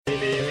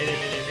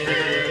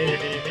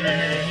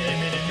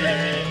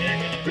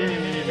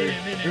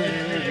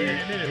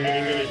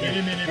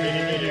Hey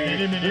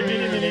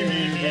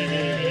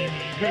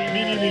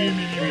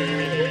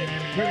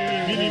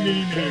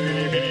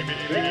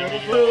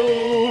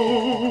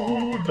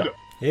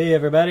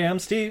everybody, I'm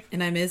Steve.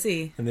 And I'm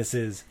Izzy. And this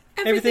is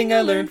Everything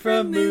I Learned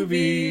from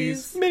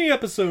Movies.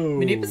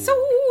 Mini-episode.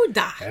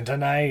 And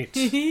tonight,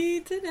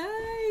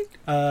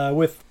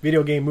 with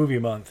Video Game Movie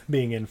Month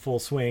being in full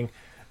swing,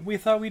 we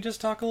thought we'd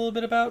just talk a little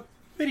bit about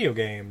video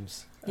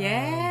games.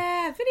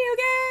 Yeah, video games!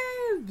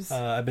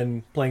 I've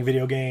been playing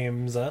video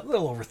games a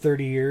little over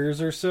 30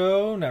 years or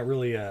so. Not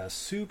really a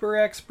super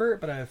expert,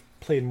 but I've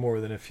played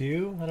more than a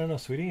few. I don't know,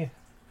 sweetie.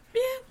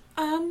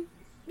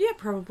 Yeah,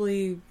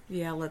 probably,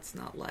 let's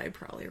not lie,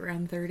 probably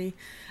around 30.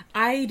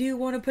 I do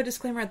want to put a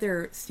disclaimer out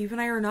there. Steve and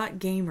I are not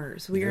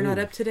gamers. We are not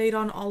up to date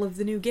on all of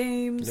the new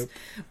games. Nope.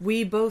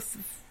 We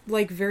both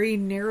like very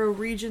narrow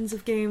regions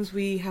of games.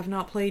 We have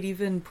not played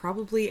even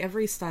probably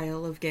every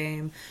style of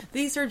game.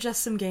 These are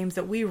just some games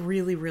that we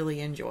really,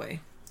 really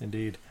enjoy.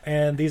 Indeed.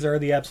 And these are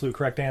the absolute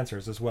correct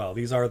answers as well.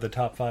 These are the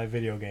top 5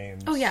 video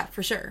games. Oh yeah,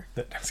 for sure.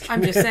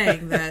 I'm just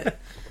saying that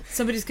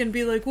somebody's going to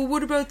be like, well,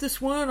 what about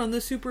this one on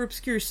the super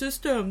obscure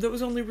system that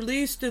was only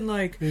released in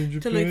like Japan,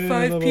 to like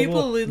 5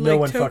 people in no like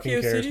one Tokyo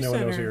fucking cares. City No Center.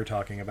 one knows what you're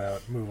talking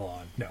about. Move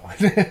on. No.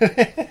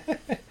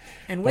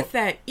 And with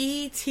that,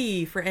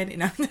 E.T. for any...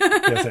 No.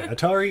 Yes,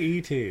 Atari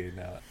E.T.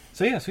 No.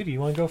 So yeah, sweetie, you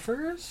want to go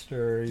first?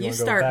 Or you want to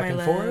go start, back my and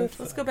love. forth?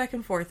 Let's go back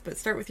and forth, but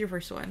start with your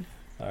first one.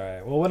 All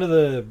right. Well, one of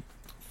the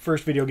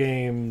first video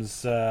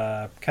games,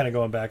 kind of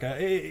going back,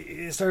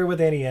 it started with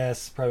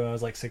NES, probably when I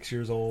was like 7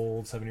 years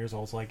old, so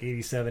like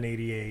 87,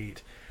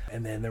 88.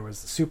 And then there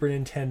was the Super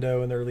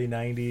Nintendo in the early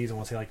 90s, I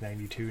want to say like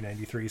 92,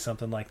 93,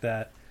 something like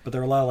that. But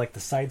there were a lot of like the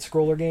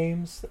side-scroller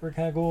games that were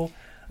kind of cool.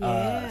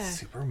 Yeah.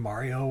 Super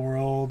Mario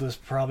World is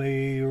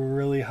probably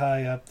really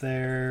high up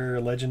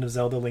there. Legend of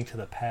Zelda: Link to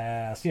the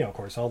Past. Of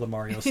course, all the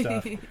Mario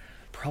stuff.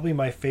 Probably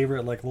my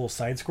favorite like little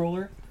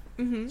side-scroller.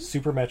 Mm-hmm.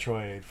 Super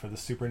Metroid for the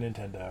Super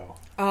Nintendo.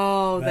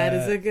 Oh, that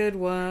is a good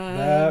one.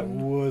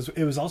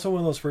 It was also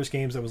one of those first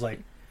games that was like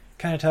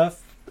kind of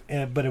tough,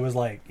 but it was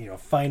like,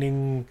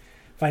 finding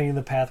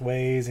the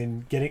pathways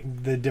and getting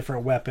the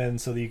different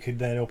weapons so that you could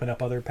then open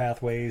up other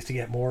pathways to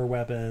get more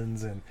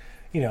weapons, and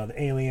the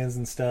aliens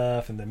and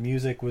stuff, and the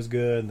music was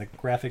good and the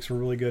graphics were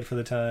really good for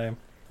the time.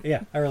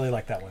 Yeah, I really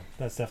like that one.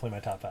 That's definitely my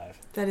top 5.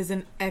 That is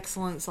an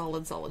excellent,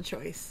 solid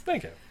choice.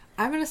 Thank you.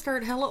 I'm going to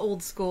start hella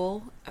old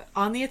school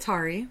on the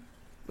Atari,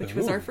 which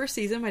was our first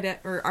season.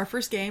 Our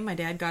first game. My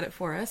dad got it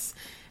for us,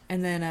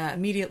 and then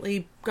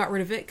immediately got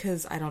rid of it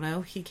because I don't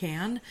know, he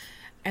can.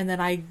 And then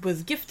I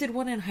was gifted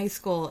one in high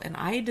school, and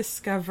I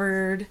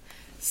discovered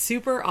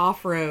Super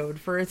Off-Road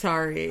for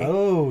Atari.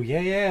 Oh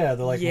yeah,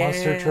 the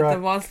monster truck. The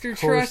monster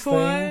truck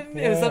one. Yeah.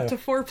 It was up to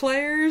 4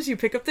 players. You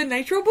pick up the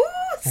Nitro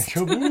Boost.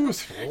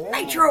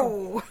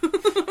 Nitro.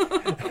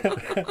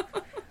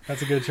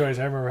 That's a good choice.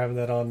 I remember having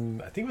that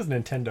on, I think it was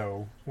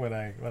Nintendo when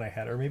I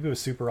had it, or maybe it was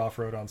Super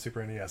Off-Road on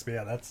Super NES. But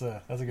yeah, that's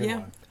a good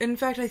one. In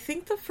fact, I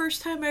think the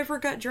first time I ever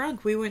got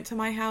drunk, we went to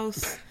my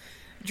house,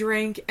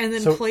 drank, and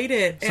then played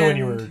it. So when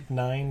you were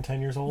 9,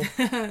 10 years old?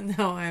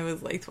 No, I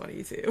was like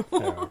 22. Oh,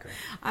 okay.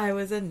 I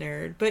was a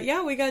nerd. But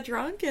yeah, we got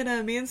drunk,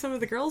 and me and some of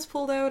the girls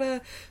pulled out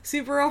a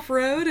Super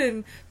Off-Road,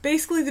 and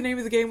basically the name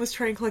of the game was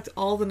try and collect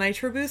all the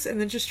Nitro Boosts,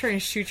 and then just try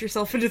and shoot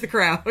yourself into the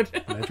crowd.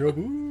 Nitro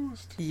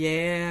Boost.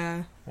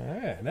 Yeah.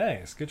 Alright,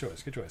 nice. Good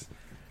choice.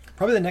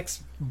 Probably the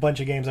next bunch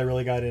of games I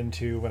really got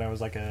into when I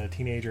was like a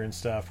teenager and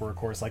stuff were, of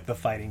course, like the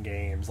fighting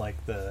games,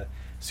 like the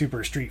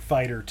Super Street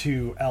Fighter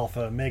 2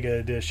 Alpha Mega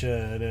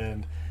Edition,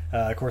 and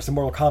of course the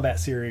Mortal Kombat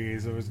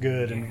series. It was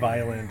good and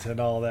violent and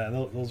all that.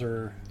 Those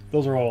are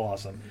all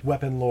awesome.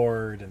 Weapon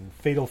Lord and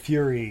Fatal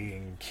Fury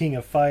and King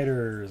of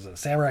Fighters,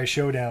 Samurai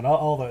Showdown,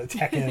 all the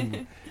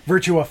Tekken,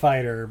 Virtua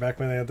Fighter, back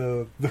when they had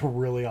the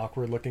really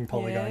awkward looking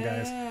polygon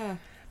guys.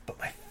 But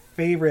my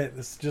favorite,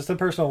 this is just a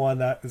personal one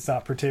that it's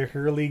not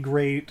particularly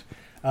great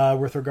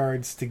with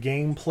regards to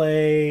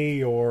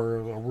gameplay or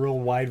a real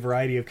wide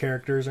variety of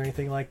characters or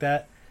anything like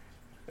that.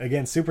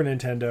 Again, Super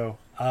Nintendo,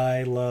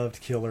 I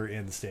loved Killer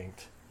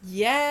Instinct.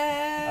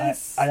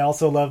 Yes! I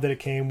also love that it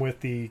came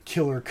with the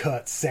Killer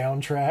Cut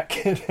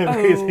soundtrack and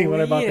everything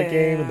when I bought the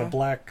game, and the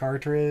black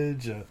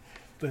cartridge.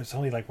 There's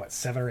only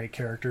 7 or 8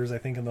 characters, I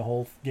think, in the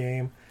whole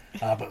game.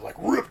 But like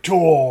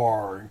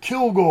Riptor and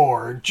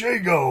Kilgore and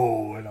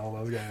Jago and all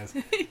those guys.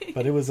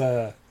 But it was,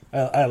 I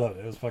loved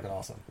it. It was fucking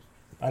awesome.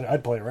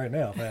 I'd play it right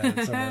now if I had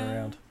it somewhere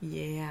around.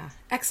 Yeah.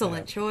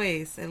 Excellent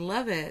choice. I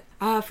love it.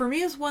 For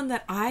me, is one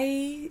that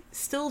I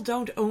still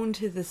don't own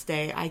to this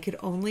day. I could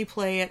only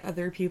play at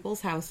other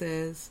people's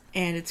houses,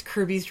 and it's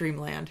Kirby's Dream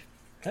Land.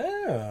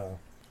 Oh.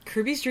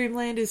 Kirby's Dream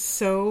Land is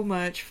so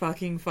much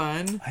fucking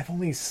fun. I've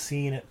only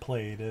seen it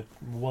played. It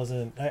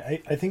wasn't... I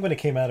think when it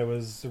came out, it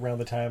was around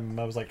the time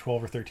I was like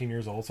 12 or 13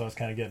 years old, so I was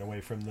kind of getting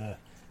away from the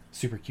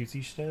super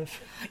cutesy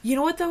stuff. You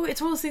know what, though? It's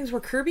one of those things where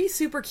Kirby's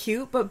super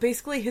cute, but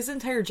basically his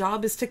entire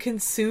job is to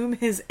consume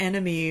his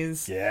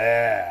enemies.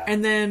 Yeah.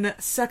 And then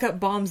suck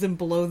up bombs and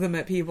blow them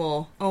at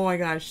people. Oh my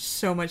gosh,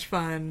 so much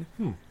fun.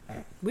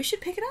 We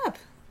should pick it up.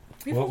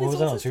 We have What all these was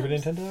that old on Super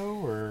systems.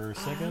 Nintendo or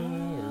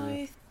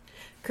Sega?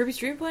 Kirby's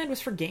Dream Land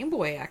was for Game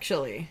Boy,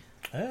 actually.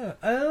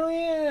 Oh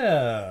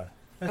yeah,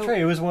 that's Oh.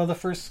 right. It was one of the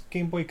first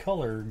Game Boy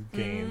Color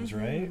games, Mm-hmm.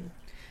 right?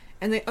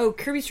 And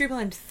Kirby's Dream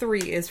Land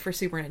 3 is for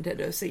Super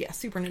Nintendo. So yeah,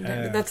 Super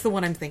Nintendo. That's the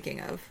one I'm thinking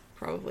of,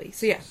 probably.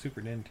 So yeah,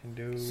 Super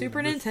Nintendo.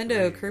 Super number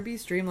Nintendo, 3.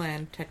 Kirby's Dream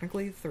Land,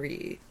 technically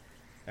 3.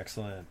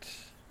 Excellent.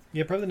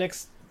 Yeah, probably the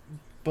next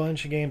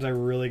bunch of games I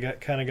really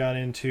got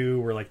into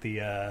were like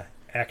the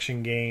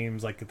action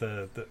games, like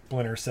the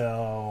Splinter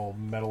Cell,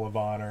 Medal of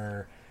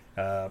Honor,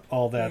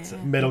 all that's Yeah.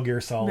 Metal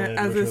Gear Solid.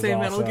 I was which gonna was say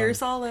Metal awesome. Gear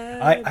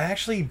Solid. I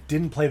actually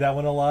didn't play that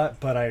one a lot,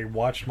 but I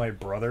watched my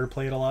brother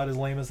play it a lot, as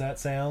lame as that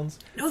sounds.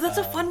 No, that's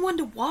a fun one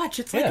to watch.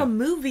 It's like yeah. a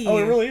movie. Oh,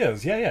 it really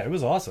is. Yeah, it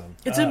was awesome.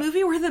 It's a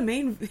movie where the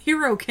main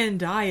hero can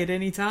die at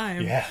any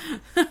time. Yeah,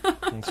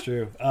 that's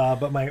true.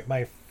 But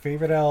my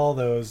favorite out of all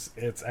those,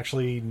 it's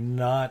actually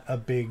not a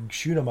big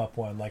shoot 'em up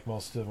one like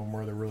most of them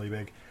were. They're really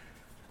big.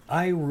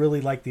 I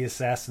really like the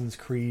Assassin's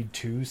Creed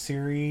 2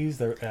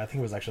 series. I think it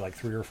was actually like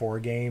 3 or 4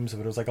 games,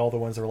 but it was like all the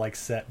ones that were like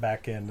set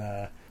back in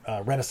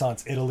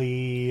Renaissance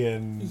Italy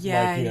and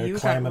Yeah, you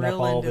got climbing up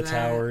real all into the that.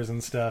 towers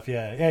and stuff.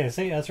 Yeah.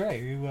 See, that's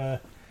right.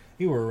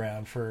 You were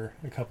around for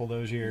a couple of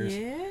those years.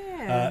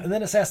 Yeah. And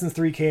then Assassin's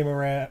Creed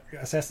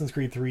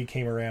 3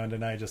 came around,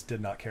 and I just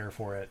did not care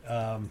for it.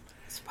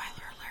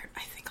 Spoiler alert,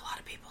 I think a lot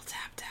of people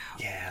tapped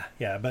out.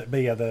 Yeah, but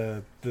yeah,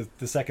 the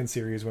second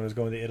series when it was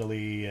going to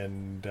Italy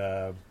and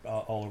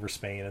all over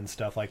Spain and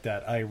stuff like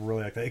that, I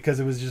really liked that because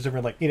it was just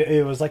different. Like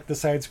it was like the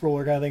side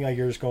scroller kind of thing. Like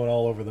you're just going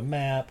all over the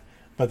map,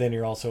 but then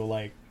you're also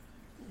like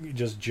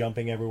just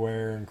jumping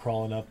everywhere and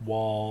crawling up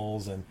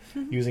walls and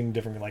using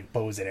different like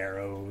bows and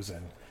arrows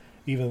and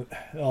even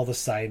all the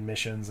side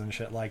missions and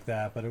shit like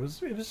that. But it was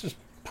just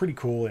pretty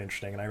cool and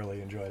interesting, and I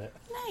really enjoyed it.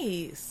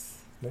 Nice.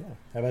 Yeah.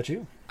 How about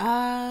you?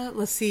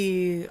 Let's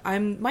see.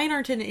 Mine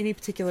aren't in any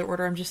particular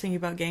order. I'm just thinking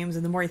about games,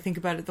 and the more I think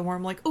about it, the more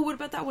I'm like, oh, what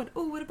about that one?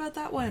 Oh, what about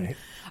that one?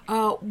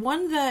 Right.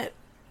 One that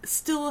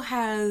still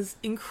has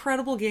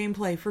incredible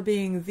gameplay for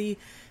being the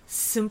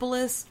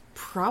simplest,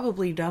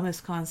 probably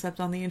dumbest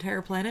concept on the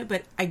entire planet,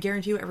 but I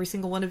guarantee you every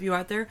single one of you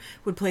out there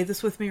would play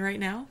this with me right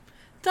now.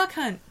 Duck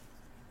Hunt.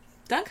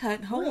 Duck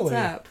Hunt holds Really?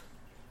 up.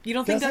 You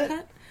don't think Does Duck it?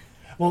 Hunt?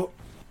 Well,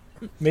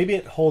 maybe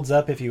it holds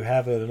up if you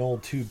have an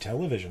old tube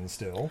television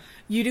still.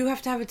 You do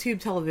have to have a tube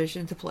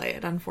television to play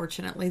it.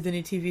 Unfortunately, the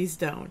new TVs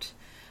don't.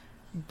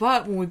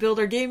 But when we build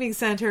our gaming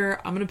center,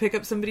 I'm going to pick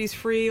up somebody's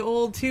free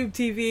old tube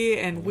TV,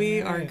 and we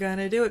are Right. going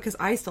to do it, because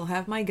I still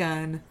have my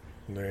gun.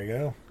 There you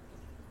go.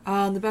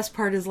 The best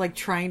part is, like,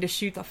 trying to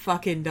shoot the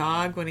fucking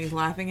dog when he's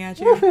laughing at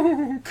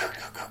you.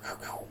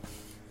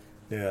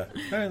 Yeah.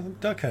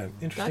 Duck Hunt.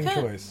 Interesting Duck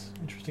Hunt. choice.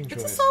 Interesting It's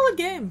a choice. solid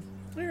game.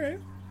 All right.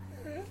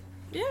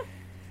 Yeah.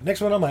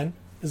 Next one on mine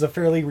is a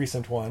fairly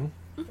recent one.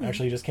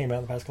 Actually, just came out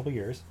in the past couple of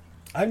years.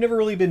 I've never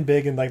really been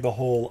big in like the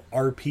whole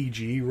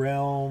RPG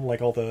realm,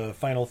 like all the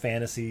Final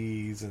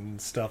Fantasies and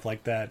stuff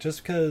like that.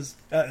 Just because,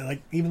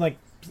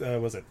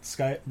 was it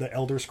the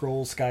Elder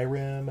Scrolls,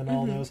 Skyrim, and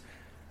all those?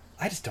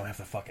 I just don't have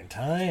the fucking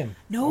time.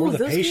 No, or the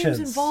those patience,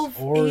 games involve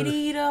or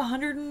 80 to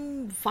 100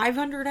 and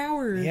 500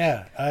 hours.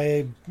 Yeah,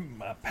 I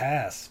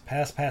pass.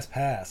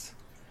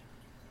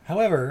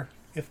 However,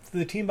 if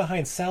the team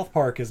behind South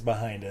Park is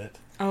behind it,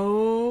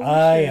 Oh,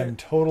 I shit. am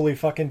totally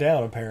fucking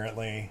down,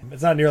 apparently.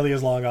 It's not nearly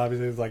as long,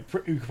 obviously. It's like,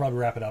 you could probably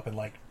wrap it up in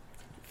like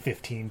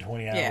 15,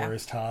 20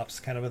 hours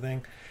tops, kind of a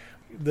thing.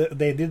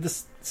 They did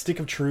the Stick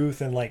of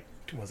Truth in like,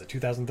 was it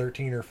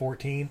 2013 or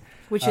 14?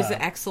 Which is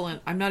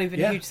excellent. I'm not even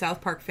yeah. a huge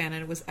South Park fan,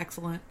 and it was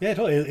excellent. Yeah,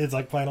 totally. It's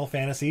like Final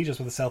Fantasy, just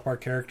with the South Park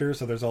characters.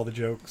 So there's all the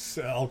jokes,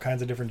 all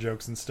kinds of different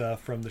jokes and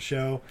stuff from the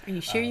show. Are you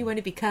sure you want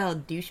to be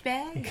called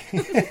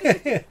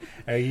douchebag?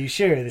 Are you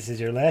sure this is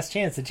your last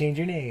chance to change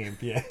your name?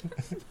 Yeah.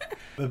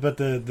 but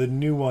the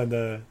new one,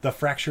 the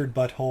Fractured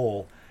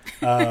Butthole,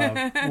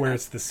 where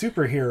it's the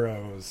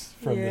superheroes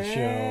from the show,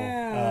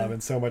 Yeah.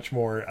 and so much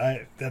more.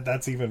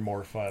 That's even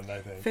more fun, I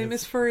think.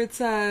 Famous for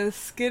its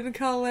skin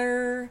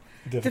color,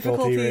 It's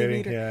difficulty rating.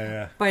 meter.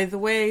 Yeah. By the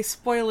way,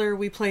 spoiler,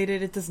 we played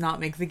it. It does not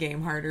make the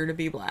game harder to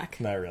be black.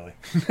 Not really.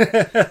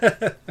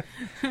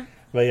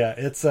 But yeah,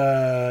 it's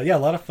a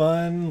lot of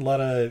fun. A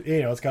lot of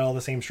it's got all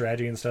the same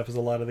strategy and stuff as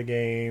a lot of the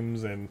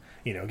games, and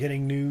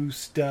getting new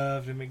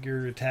stuff to make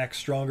your attacks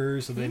stronger,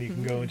 so then you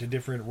can go into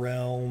different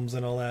realms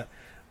and all that.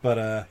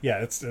 But yeah,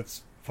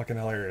 it's fucking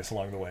hilarious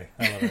along the way.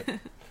 I love it.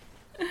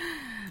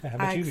 How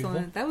about you, Excellent.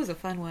 Diesel? That was a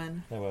fun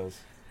one. That was.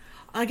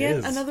 Again,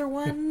 is. another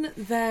one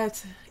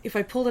that if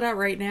I pulled it out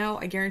right now,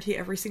 I guarantee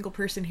every single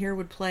person here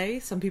would play.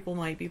 Some people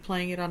might be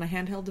playing it on a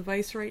handheld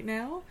device right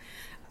now.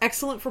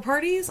 Excellent for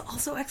parties,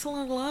 also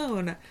excellent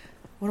alone.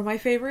 One of my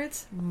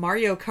favorites,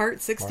 Mario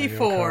Kart 64.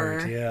 Mario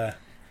Kart, yeah.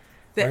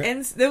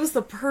 That was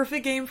the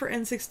perfect game for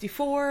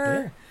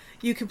N64. Yeah.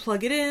 You can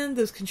plug it in.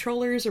 Those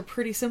controllers are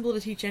pretty simple to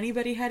teach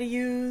anybody how to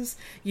use.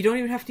 You don't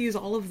even have to use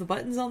all of the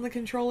buttons on the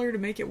controller to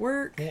make it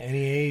work. Yeah,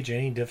 any age,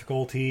 any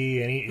difficulty,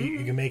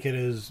 you can make it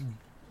as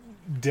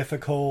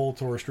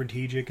difficult or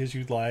strategic as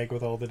you'd like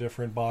with all the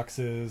different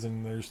boxes,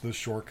 and there's the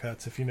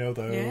shortcuts if you know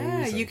those.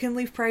 Yeah, you can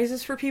leave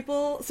surprises for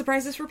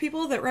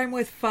people that rhyme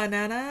with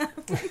banana.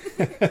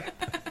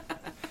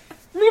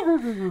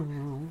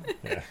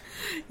 Yeah.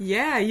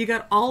 Yeah, you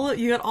got all the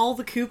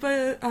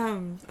Koopa.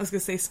 I was gonna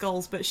say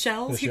skulls, but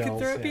shells you can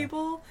throw at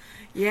people.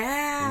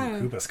 Yeah,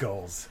 Ooh, Koopa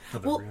skulls for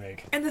the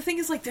remake. And the thing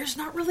is, like, there's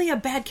not really a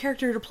bad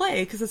character to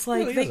play because it's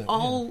like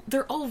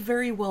they're all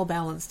very well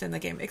balanced in the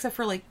game, except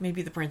for like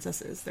maybe the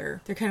princesses.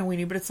 They're kind of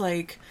weenie, but it's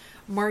like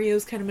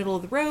Mario's kind of middle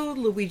of the road.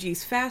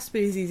 Luigi's fast,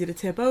 but he's easy to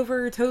tip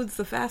over. Toad's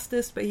the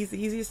fastest, but he's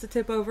the easiest to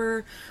tip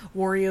over.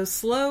 Wario's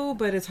slow,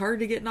 but it's hard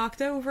to get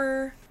knocked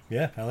over.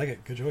 Yeah, I like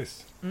it. Good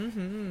choice.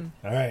 Mm-hmm.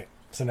 All right,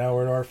 so now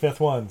we're to our fifth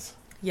ones.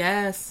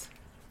 Yes.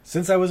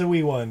 Since I was a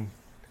wee one,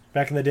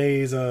 back in the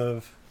days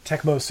of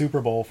Tecmo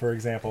Super Bowl, for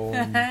example, was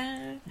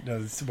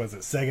it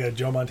Sega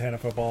Joe Montana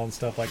football and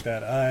stuff like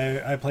that,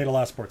 I played a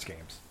lot of sports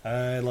games.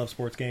 I love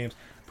sports games.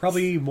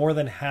 Probably more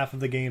than half of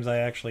the games I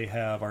actually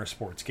have are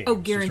sports games. Oh,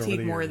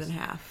 guaranteed more than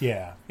half.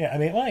 Yeah.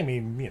 I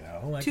mean, you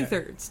know, like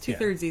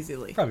two-thirds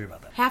easily. Probably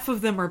about that. Half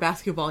of them are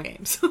basketball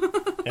games.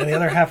 And the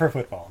other half are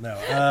football. No.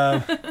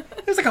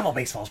 There's a couple of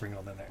baseball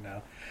sprinkled in there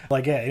now.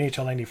 Like, yeah,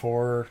 NHL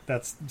 94,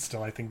 that's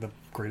still, I think, the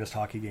greatest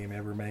hockey game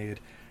ever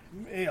made.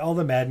 All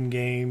the Madden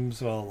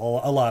games,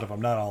 well, a lot of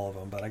them, not all of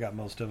them, but I got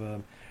most of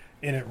them.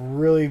 And it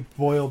really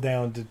boiled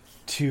down to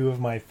two of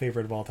my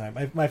favorite of all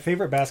time. My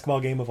favorite basketball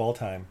game of all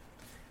time,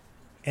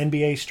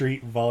 NBA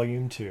Street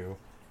Volume 2.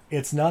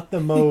 It's not the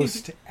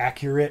most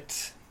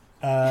accurate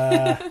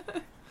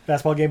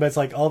basketball game, but it's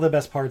like all the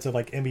best parts of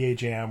like NBA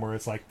Jam, where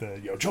it's like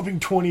the jumping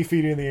 20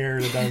 feet in the air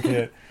to dunk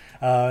it,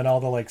 and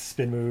all the like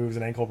spin moves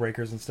and ankle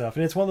breakers and stuff.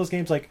 And it's one of those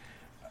games like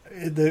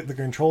the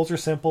controls are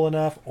simple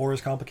enough or as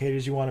complicated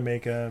as you want to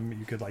make them.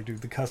 You could like do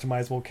the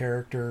customizable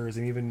characters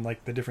and even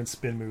like the different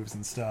spin moves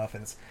and stuff.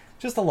 And it's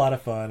just a lot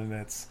of fun, and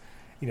it's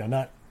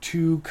not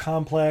too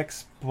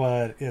complex,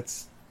 but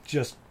it's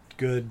just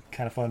good,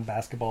 kind of fun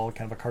basketball,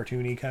 kind of a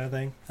cartoony kind of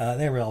thing.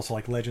 They were also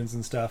like Legends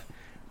and stuff,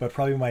 but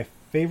probably my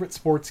favorite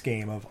sports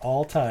game of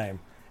all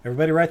time.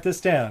 Everybody write this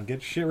down. Get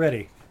your shit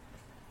ready.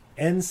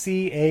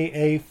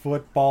 NCAA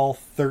Football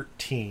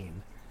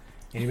 13.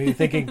 And you may be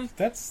thinking,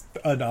 that's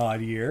an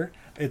odd year.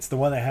 It's the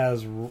one that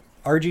has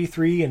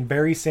RG3 and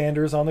Barry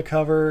Sanders on the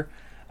cover.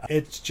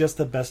 It's just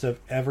the best of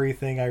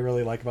everything I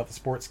really like about the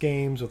sports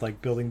games, with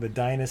like building the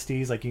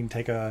dynasties. Like you can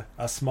take a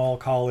small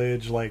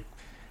college like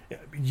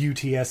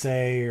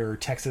UTSA or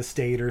Texas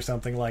State or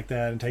something like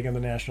that and take them to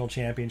the national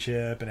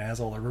championship, and it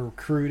has all the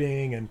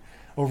recruiting, and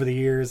over the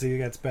years it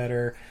gets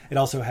better. It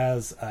also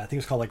has I think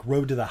it's called like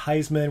Road to the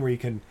Heisman, where you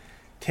can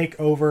take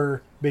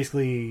over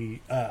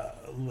basically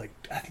like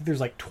I think there's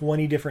like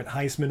 20 different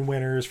Heisman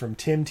winners, from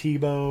Tim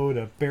Tebow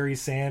to Barry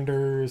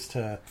Sanders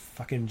to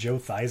fucking Joe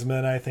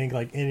Theismann, I think,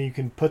 like, and you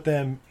can put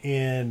them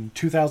in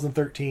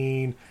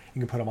 2013. You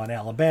can put them on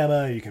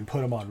Alabama, you can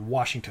put them on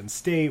Washington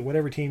State,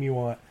 whatever team you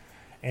want,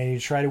 and you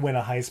try to win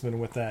a Heisman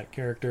with that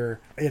character.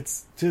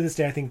 It's, to this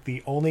day, I think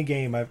the only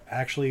game I've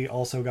actually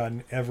also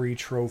gotten every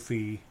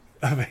trophy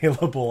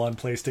available on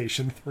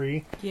PlayStation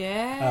 3.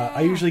 Yeah.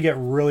 I usually get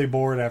really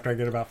bored after I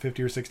get about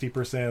 50 or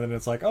 60%, and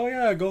it's like, oh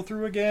yeah, go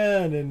through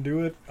again and do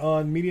it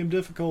on medium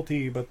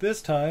difficulty, but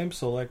this time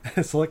select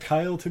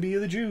Kyle to be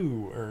the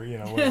Jew, or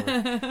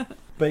whatever.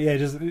 But yeah,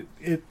 just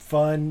it's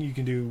fun. You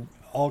can do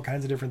all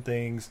kinds of different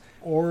things,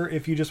 or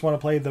if you just want to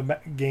play the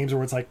games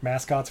where it's like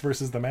mascots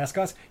versus the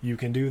mascots, you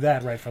can do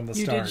that right from the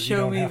start. You did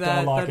show me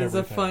that. That is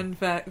everything.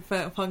 A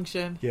fun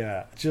function.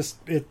 Yeah, just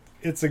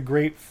it's a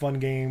great fun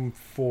game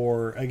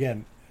for,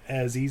 again,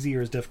 as easy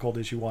or as difficult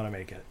as you want to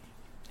make it.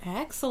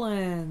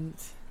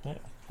 Excellent. Yeah.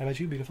 How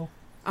about you, beautiful?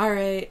 All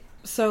right.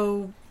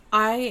 So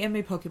I am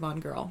a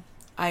Pokemon girl.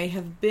 I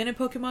have been a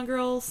Pokemon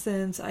girl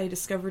since I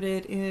discovered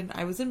it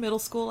I was in middle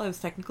school. I was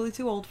technically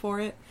too old for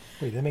it.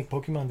 Wait, they make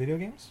Pokemon video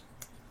games?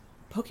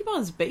 Pokemon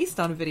is based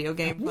on a video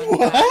game.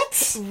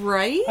 What?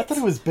 Right? I thought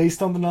it was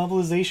based on the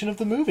novelization of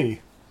the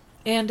movie.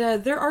 And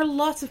there are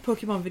lots of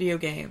Pokemon video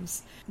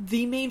games.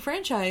 The main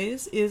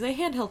franchise is a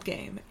handheld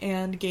game,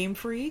 and Game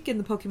Freak and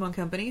the Pokemon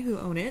Company, who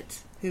own it,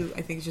 who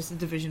I think is just a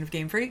division of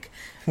Game Freak,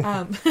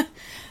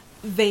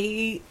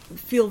 they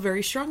feel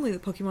very strongly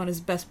that Pokemon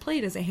is best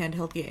played as a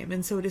handheld game,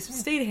 and so it has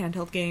stayed a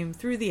handheld game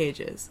through the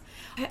ages.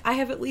 I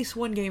have at least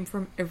one game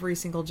from every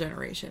single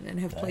generation and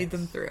have played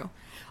them through.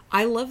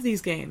 I love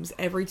these games.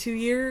 Every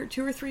 2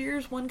 or 3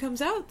 years one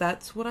comes out.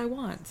 That's what I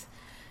want.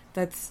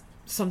 That's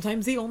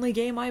sometimes the only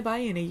game I buy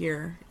in a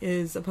year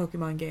is a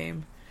Pokemon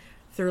game.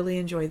 Thoroughly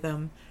enjoy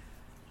them.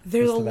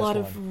 There's a lot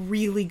of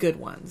really good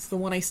ones. The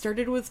one I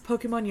started with,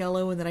 Pokemon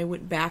Yellow, and then I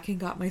went back and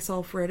got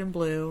myself Red and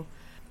Blue.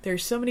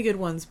 There's so many good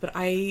ones, but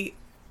I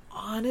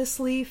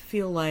honestly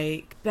feel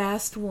like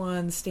best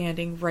one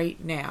standing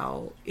right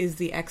now is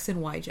the X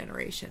and Y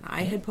generation.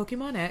 I had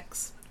Pokemon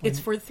X. It's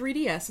for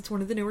 3DS. It's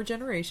one of the newer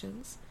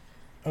generations.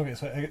 Okay,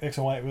 so X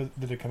and Y,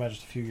 did it come out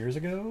just a few years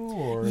ago?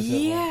 Or is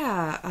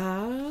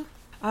yeah.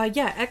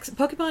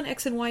 Pokemon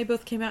X and Y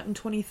both came out in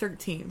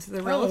 2013, so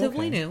they're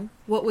relatively new.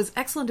 What was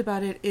excellent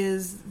about it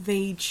is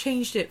they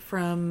changed it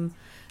from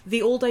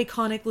the old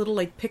iconic little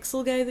like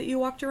pixel guy that you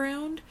walked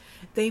around.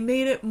 They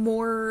made it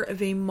more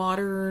of a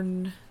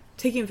modern,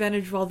 taking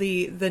advantage of all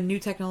the new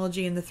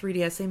technology in the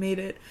 3DS. They made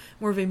it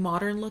more of a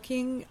modern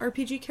looking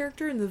RPG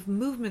character, and the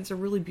movements are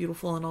really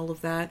beautiful and all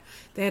of that.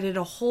 They added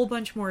a whole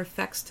bunch more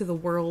effects to the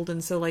world,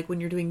 and so like when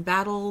you're doing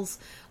battles,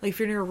 like if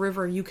you're near a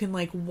river, you can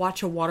like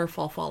watch a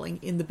waterfall falling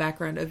in the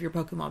background of your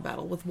Pokemon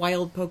battle with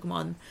wild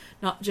Pokemon,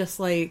 not just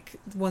like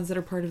ones that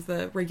are part of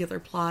the regular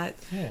plot.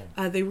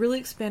 Yeah. They really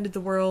expanded the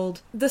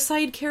world. The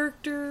side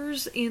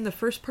characters in the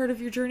first part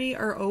of your journey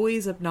are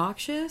always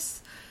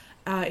obnoxious.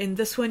 In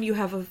this one, you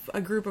have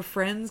a group of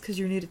friends because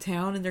you're new to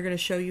town, and they're going to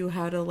show you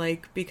how to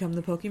like become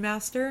the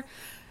Pokemaster.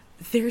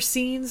 Their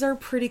scenes are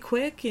pretty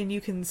quick, and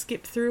you can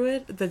skip through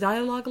it. The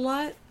dialogue a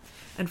lot.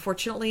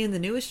 Unfortunately, in the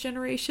newest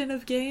generation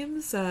of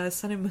games,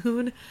 Sun and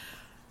Moon,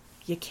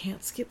 you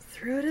can't skip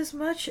through it as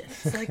much.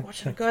 It's like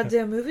watching a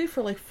goddamn movie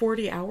for like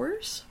 40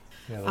 hours.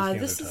 Yeah,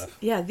 those games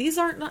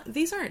are tough.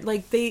 These aren't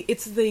like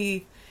it's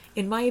the,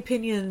 in my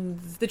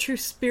opinion, the true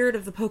spirit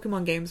of the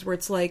Pokemon games, where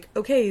it's like,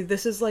 okay,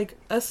 this is like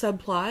a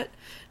subplot.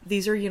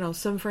 These are,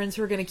 some friends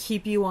who are going to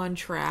keep you on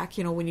track,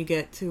 when you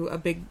get to a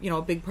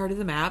big part of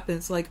the map, and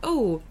it's like,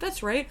 oh,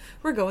 that's right,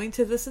 we're going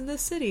to this and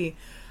this city.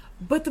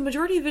 But the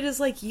majority of it is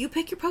like, you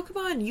pick your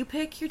Pokemon, you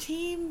pick your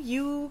team,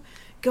 you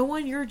go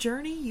on your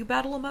journey, you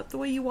battle them up the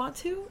way you want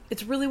to.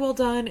 It's really well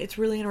done, it's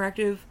really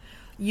interactive.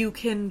 You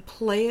can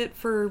play it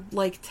for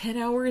like 10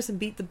 hours and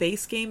beat the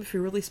base game if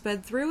you really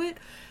sped through it.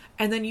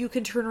 And then you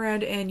can turn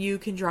around and you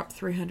can drop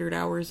 300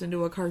 hours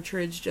into a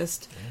cartridge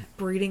just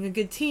breeding a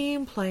good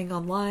team, playing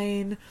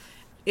online.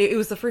 It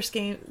was the first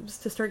games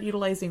to start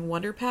utilizing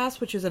Wonder Pass,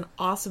 which is an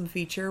awesome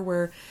feature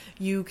where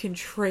you can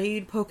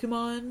trade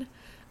Pokemon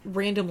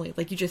randomly.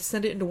 Like, you just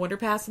send it into Wonder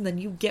Pass and then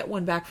you get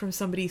one back from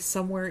somebody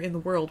somewhere in the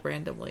world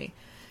randomly.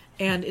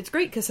 And it's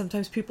great because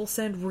sometimes people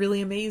send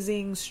really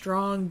amazing,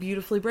 strong,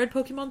 beautifully bred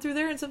Pokemon through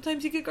there, and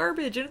sometimes you get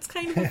garbage, and it's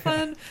kind of a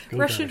fun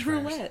Russian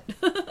roulette.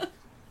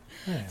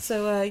 Nice.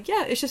 So,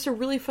 it's just a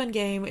really fun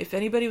game. If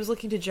anybody was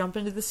looking to jump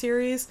into the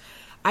series,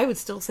 I would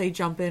still say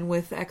jump in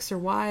with X or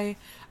Y.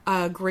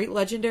 Great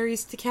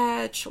legendaries to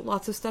catch,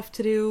 lots of stuff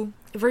to do.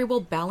 A very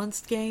well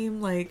balanced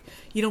game. Like,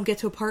 you don't get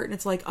to a part and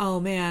it's like, oh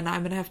man,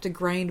 I'm gonna have to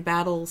grind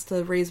battles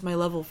to raise my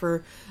level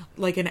for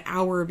like an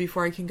hour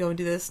before I can go and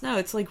do this. No,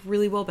 it's like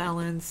really well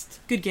balanced.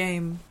 Good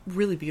game.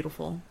 Really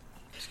beautiful.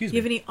 Excuse me. Do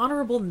you have any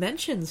honorable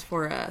mentions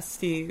for us,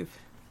 Steve,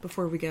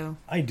 before we go?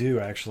 I do,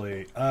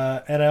 actually.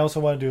 And I also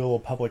want to do a little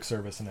public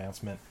service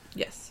announcement.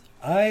 Yes.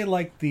 I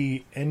like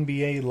the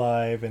NBA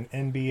Live and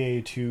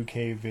NBA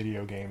 2K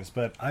video games,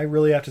 but I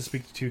really have to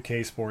speak to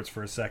 2K Sports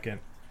for a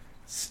second.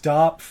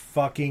 Stop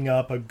fucking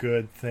up a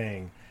good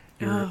thing.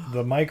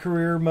 The My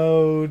Career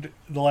mode,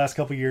 the last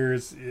couple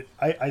years,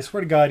 I swear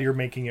to God, you're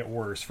making it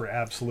worse for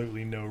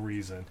absolutely no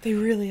reason. They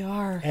really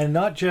are. And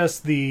not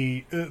just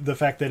the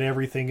fact that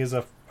everything is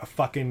a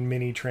fucking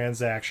mini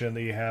transaction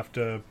that you have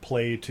to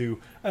play to,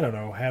 I don't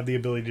know, have the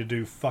ability to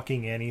do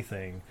fucking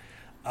anything.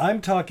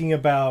 I'm talking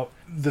about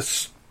the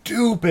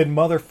stupid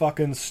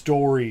motherfucking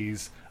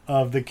stories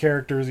of the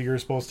characters that you're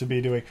supposed to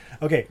be doing.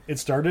 Okay, it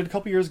started a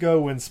couple years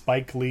ago when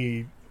Spike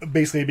Lee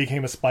basically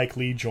became a Spike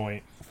Lee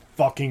joint.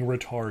 Fucking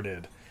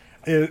retarded.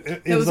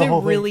 It was a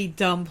really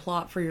dumb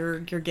plot for your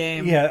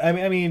game. Yeah,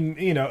 I mean,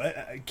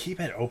 keep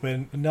it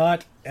open.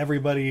 Not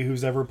everybody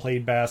who's ever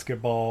played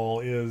basketball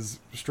is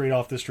straight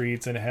off the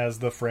streets and has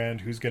the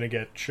friend who's going to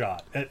get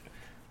shot.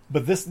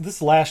 But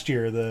this last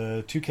year,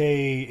 the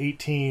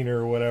 2K18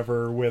 or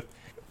whatever, with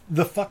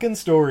the fucking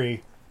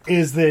story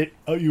is that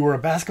you were a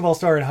basketball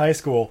star in high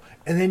school,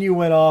 and then you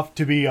went off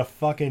to be a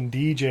fucking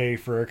DJ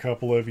for a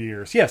couple of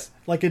years. Yes,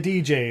 like a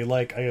DJ,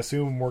 like I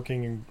assume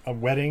working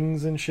in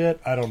weddings and shit.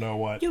 I don't know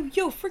what.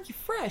 Yo, freaky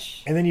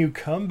fresh. And then you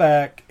come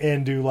back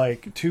and do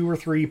like 2 or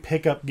 3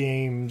 pickup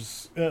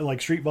games,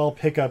 like street ball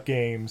pickup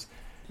games.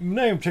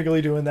 Not even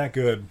particularly doing that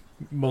good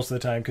most of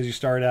the time because you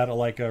start out at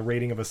like a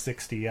rating of a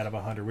 60 out of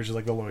 100, which is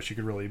like the lowest you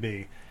could really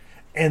be.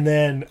 And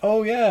then,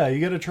 oh yeah, you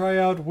got to try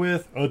out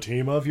with a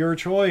team of your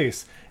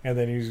choice. And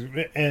then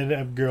you end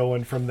up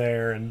going from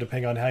there, and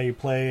depending on how you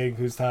play,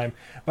 whose time.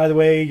 By the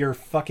way, your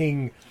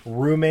fucking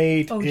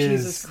roommate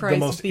is the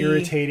most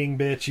irritating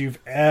bitch you've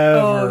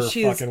ever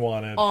fucking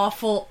wanted.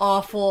 Awful,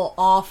 awful,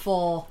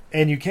 awful.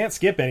 And you can't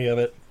skip any of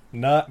it.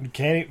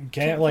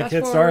 Can't like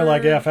hit start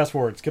like, yeah, fast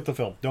forward, skip the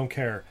film. Don't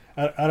care.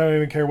 I don't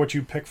even care what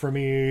you pick for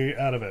me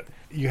out of it.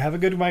 You have a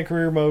good My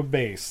Career mode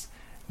base.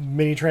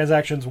 Mini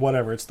transactions,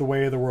 whatever. It's the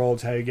way of the world.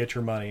 It's how you get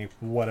your money,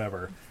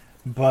 whatever.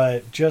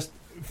 But just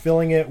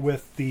filling it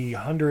with the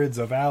hundreds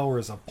of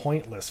hours of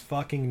pointless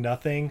fucking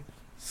nothing,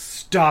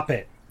 stop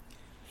it.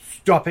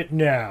 Stop it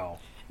now.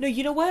 No,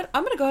 you know what?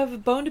 I'm gonna go have a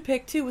bone to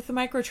pick too with the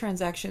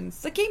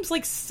microtransactions. The game's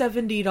like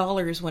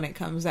 $70 when it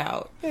comes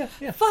out. Yeah.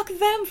 Fuck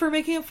them for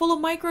making it full of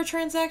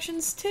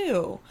microtransactions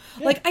too.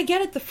 Yeah. Like, I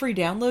get it, the free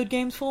download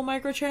game's full of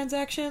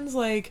microtransactions.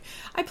 Like,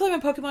 I play my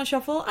Pokemon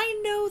Shuffle.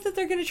 I know that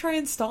they're gonna try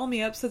and stall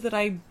me up so that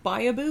I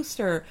buy a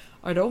booster.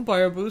 I don't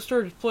buy a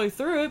booster to play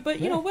through it, but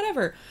you know,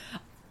 whatever.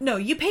 No,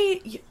 you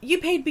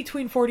paid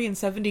between 40 and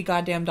 70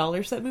 goddamn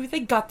dollars for that movie. They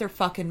got their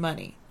fucking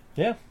money.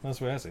 Yeah, that's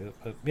the way I see it.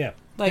 But yeah.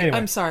 Like, anyway,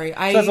 I'm sorry. so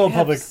that's a little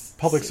have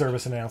public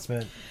service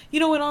announcement.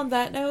 You know, and on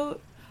that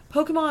note,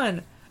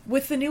 Pokemon,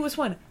 with the newest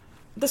one,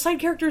 the side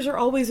characters are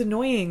always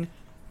annoying,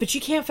 but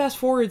you can't fast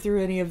forward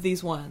through any of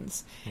these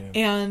ones. Yeah.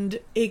 And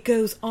it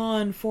goes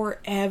on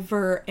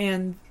forever,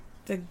 and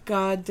the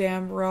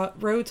goddamn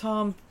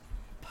Rotom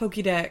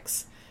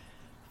Pokédex.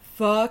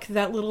 Fuck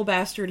that little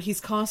bastard.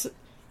 He's constant.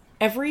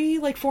 Every,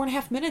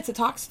 4.5 minutes, it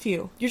talks to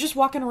you. You're just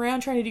walking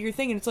around trying to do your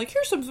thing, and it's like,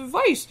 here's some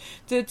advice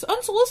that's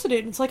unsolicited.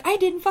 And it's like, I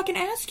didn't fucking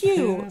ask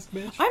you. Ask,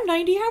 bitch. I'm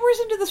 90 hours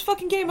into this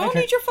fucking game. I don't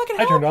need your fucking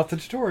help. I turned off the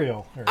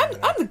tutorial. I'm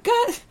the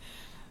guy.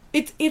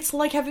 It's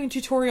like having a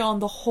tutorial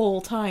on the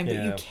whole time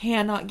that you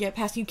cannot get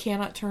past, you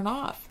cannot turn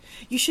off.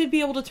 You should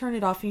be able to turn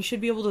it off, and you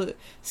should be able to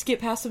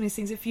skip past some of these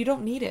things if you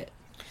don't need it.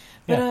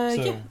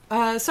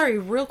 But, sorry,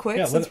 real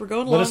quick, since we're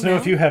going along let us know now.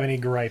 if you have any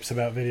gripes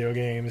about video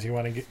games you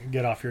want to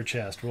get off your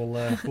chest.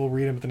 We'll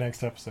read them at the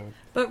next episode.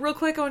 But real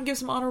quick, I want to give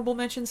some honorable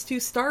mentions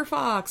to Star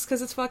Fox,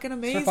 because it's fucking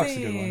amazing. Star Fox is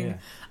a good one,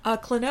 yeah.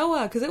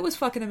 Klonoa, because it was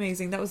fucking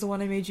amazing. That was the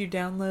one I made you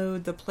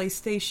download the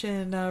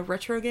PlayStation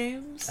retro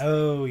games.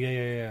 Oh,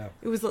 yeah.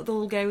 It was the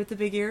little guy with the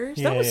big ears.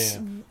 Yeah, that was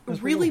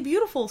That's really cool.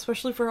 beautiful,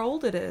 especially for how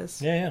old it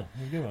is. Yeah, it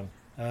was a good one.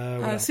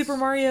 What else? Super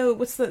Mario,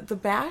 what's the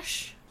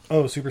Bash?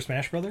 Oh, Super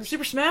Smash Brothers?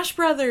 Super Smash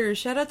Brothers!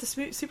 Shout out to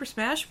Super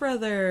Smash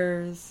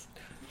Brothers!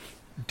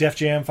 Def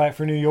Jam Fight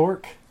for New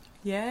York?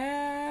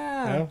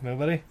 Yeah! No?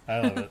 Nobody? I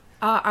love it.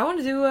 I want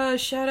to do a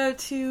shout out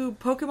to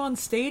Pokemon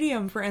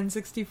Stadium for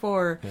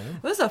N64. Yeah.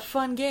 It was a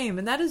fun game,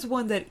 and that is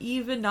one that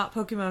even not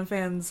Pokemon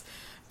fans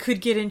could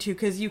get into,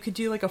 because you could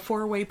do like a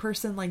 4-way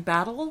person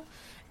battle,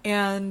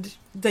 and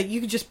that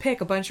you could just pick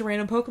a bunch of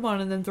random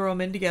Pokemon and then throw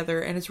them in together,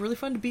 and it's really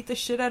fun to beat the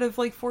shit out of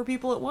 4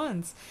 people at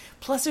once.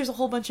 Plus, there's a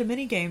whole bunch of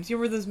mini games. You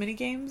remember those mini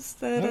games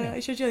that I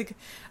showed you?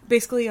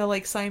 Basically,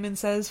 like Simon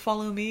Says,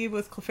 "Follow me"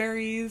 with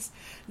Clefairies.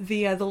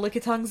 The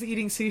Lickitungs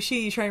eating sushi.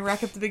 And you try and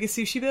rack up the biggest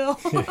sushi bill.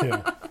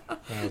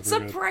 Yeah.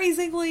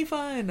 Surprisingly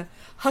fun.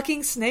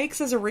 Hucking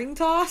snakes as a ring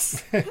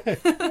toss.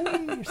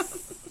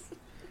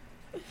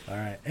 All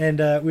right.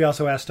 And we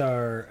also asked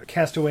our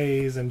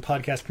castaways and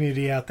podcast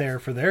community out there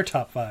for their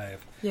top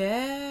 5.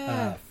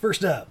 Yeah.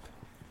 First up,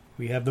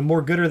 we have the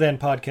More Gooder Than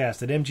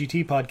podcast at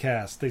MGT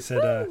Podcast. They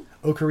said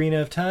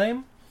Ocarina of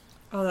Time,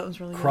 Oh, that was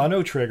really good.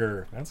 Chrono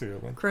Trigger. That's a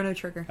good one. Chrono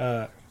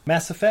Trigger.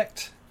 Mass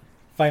Effect,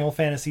 Final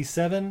Fantasy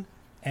VII,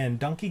 and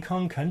Donkey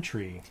Kong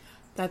Country.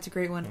 That's a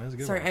great one. That was a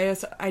good Sorry, one.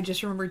 I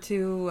just remembered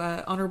to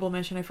honorable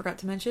mention I forgot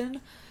to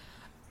mention.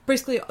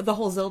 Basically, the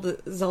whole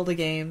Zelda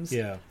games.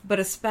 Yeah. But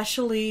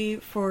especially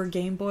for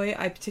Game Boy,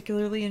 I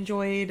particularly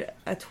enjoyed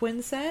a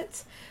twin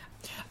set.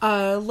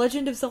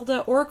 Legend of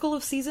Zelda, Oracle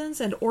of Seasons,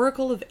 and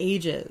Oracle of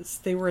Ages.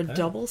 They were a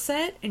double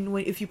set, and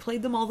if you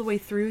played them all the way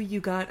through,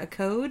 you got a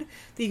code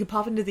that you could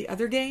pop into the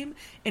other game,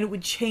 and it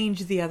would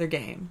change the other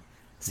game.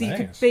 So you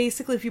could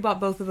basically, if you bought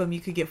both of them, you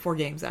could get 4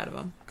 games out of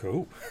them.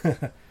 Cool.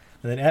 And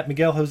then at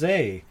Miguel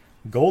Jose,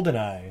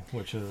 GoldenEye,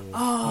 which is a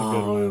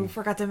good one.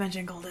 Forgot to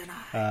mention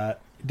GoldenEye.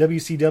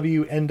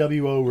 WCW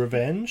NWO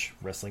Revenge,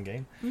 wrestling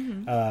game.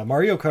 Mm-hmm.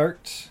 Mario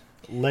Kart,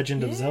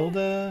 Legend of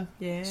Zelda,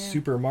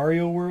 Super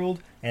Mario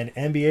World, and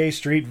NBA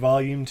Street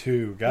Volume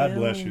 2. God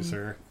bless you,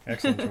 sir.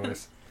 Excellent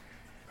choice.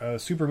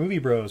 Super Movie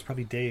Bros,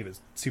 probably Dave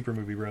is Super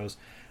Movie Bros.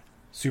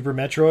 Super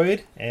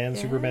Metroid and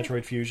Super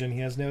Metroid Fusion,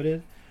 he has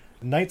noted.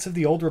 Knights of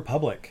the Old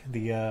Republic,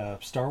 the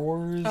Star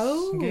Wars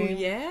game.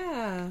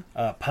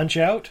 Yeah. Punch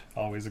Out,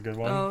 always a good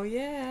one. Oh,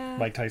 yeah.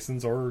 Mike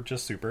Tyson's or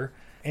just Super.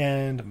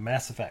 And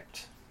Mass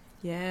Effect.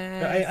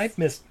 Yeah. I've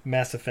missed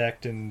Mass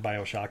Effect and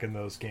BioShock in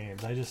those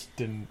games. I just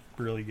didn't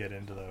really get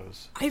into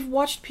those. I've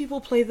watched people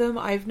play them.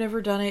 I've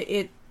never done it.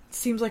 It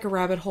seems like a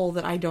rabbit hole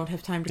that I don't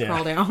have time to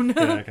crawl down.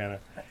 Yeah, kind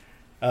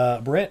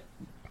of. Brent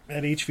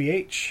at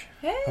HVH,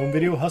 Home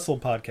Video Hustle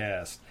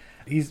Podcast.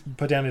 He's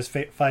put down his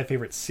 5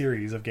 favorite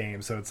series of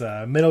games. So it's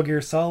Metal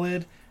Gear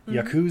Solid,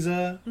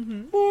 Yakuza,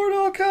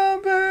 Mortal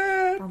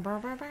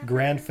Kombat,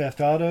 Grand Theft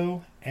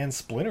Auto, and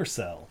Splinter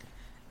Cell.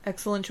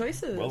 Excellent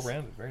choices.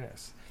 Well-rounded. Very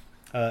nice.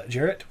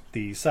 Jarrett,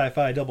 the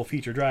Sci-Fi Double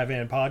Feature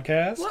Drive-In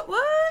Podcast.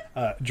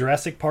 What?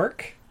 Jurassic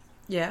Park.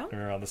 Yeah.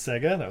 We're on the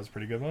Sega. That was a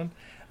pretty good one.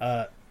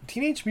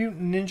 Teenage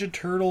Mutant Ninja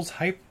Turtles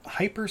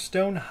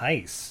Hyperstone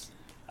Heist.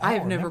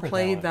 I've never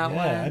played that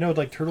one. I know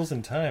like Turtles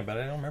in Time, but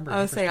I don't remember.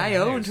 I would say I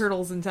own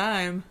Turtles in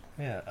Time.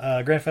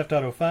 Yeah. Grand Theft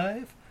Auto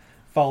 5,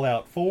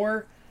 Fallout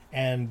 4,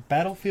 and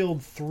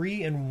Battlefield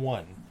 3 and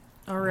 1.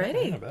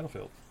 Alrighty.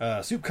 Battlefield.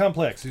 Soup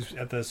Complex, who's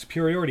at the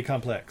Superiority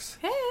Complex.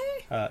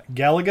 Hey.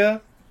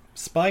 Galaga,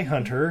 Spy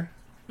Hunter,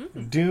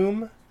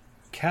 Doom,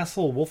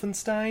 Castle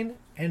Wolfenstein,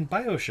 and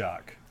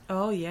BioShock.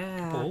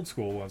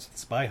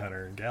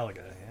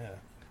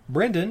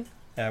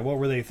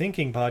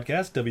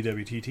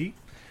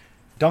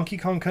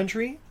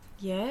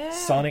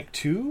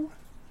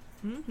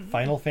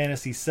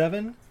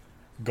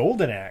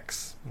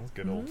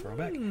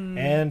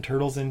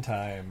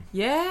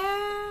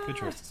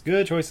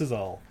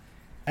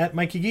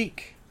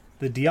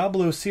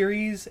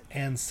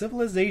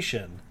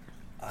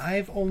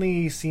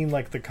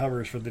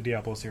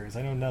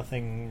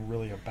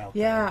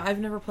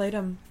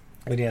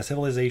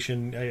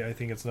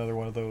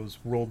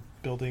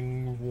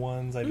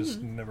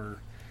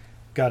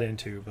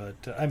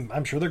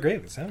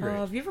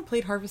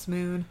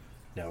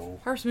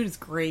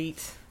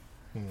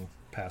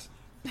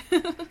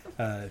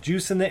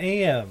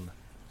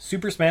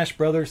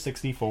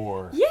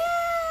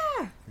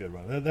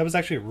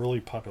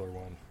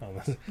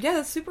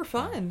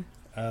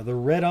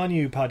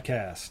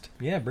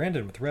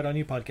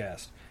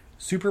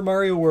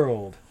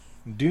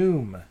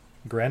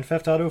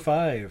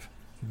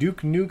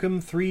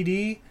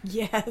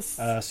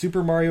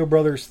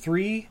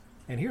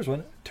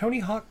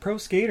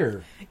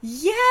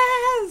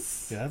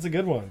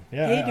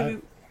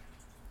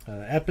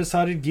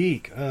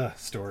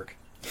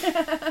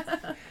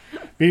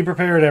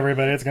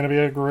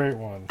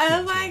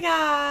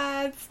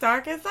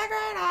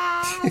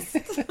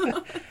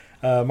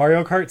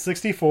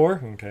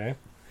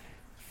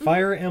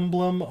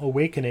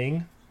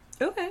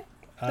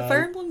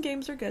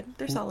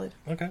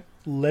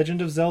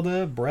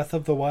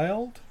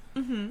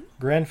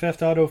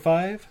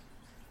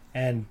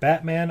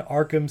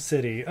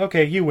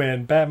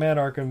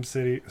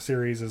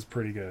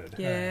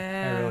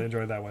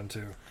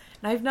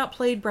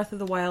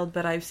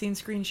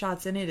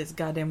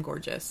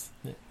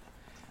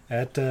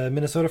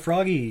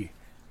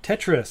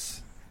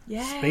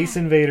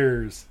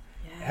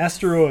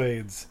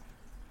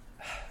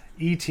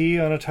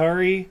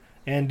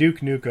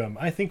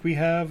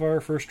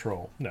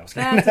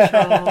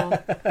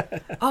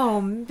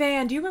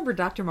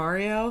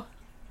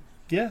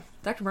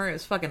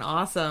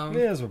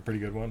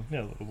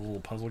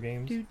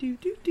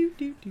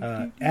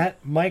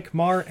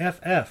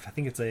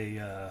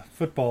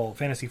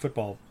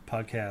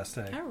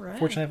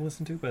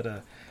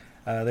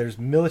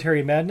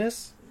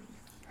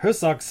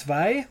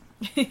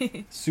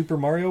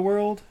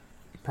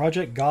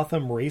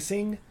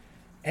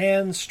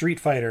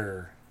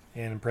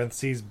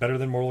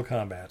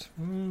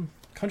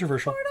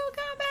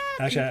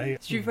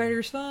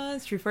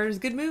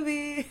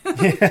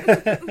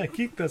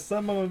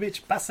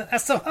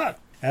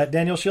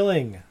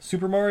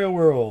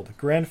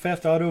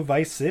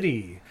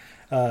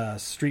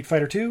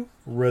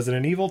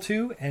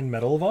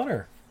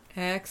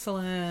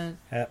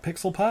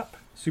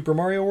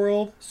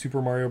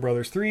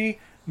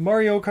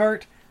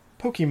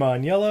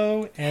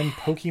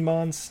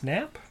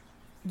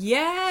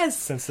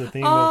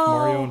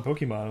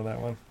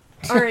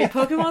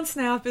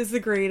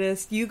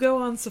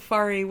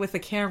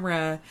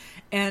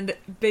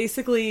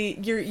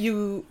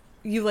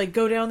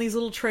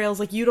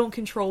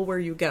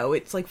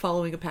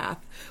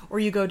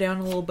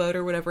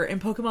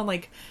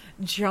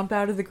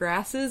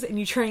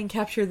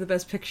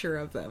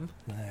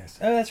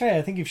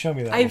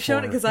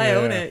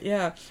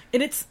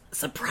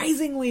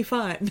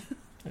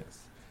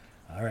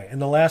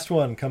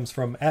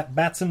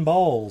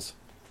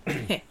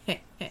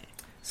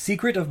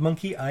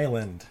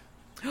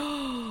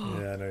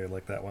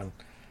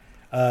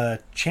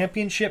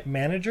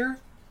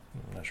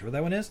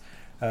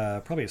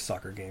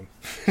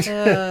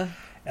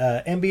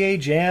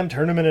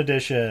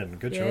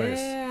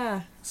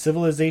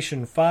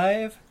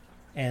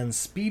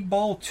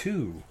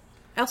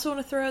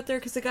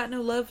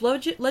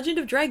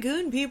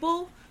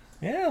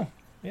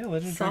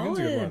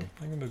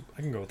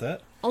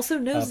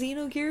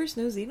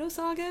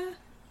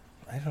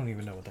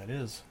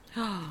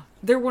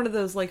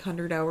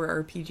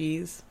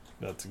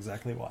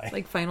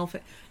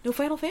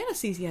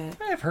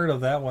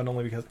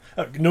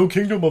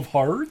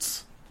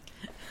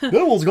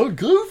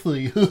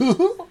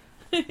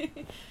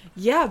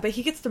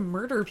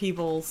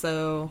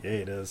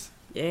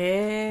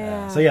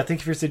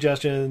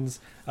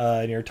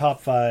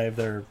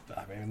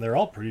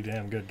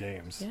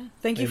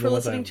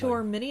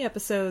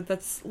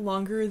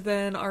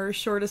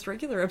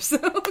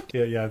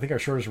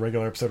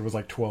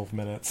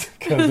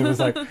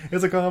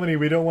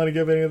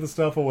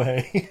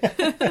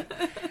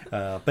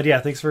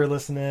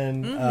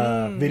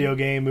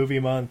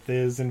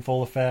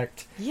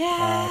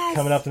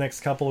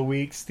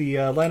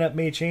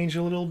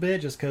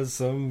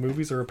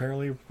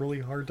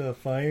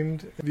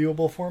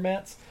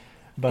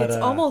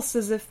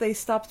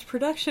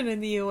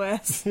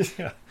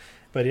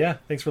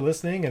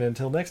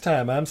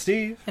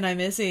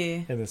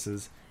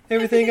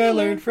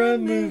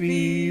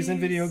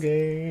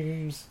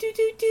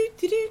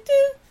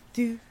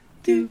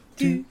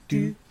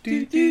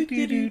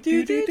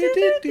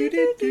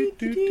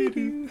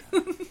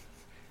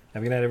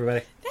 Have a good night,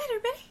 everybody. Night,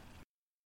 everybody.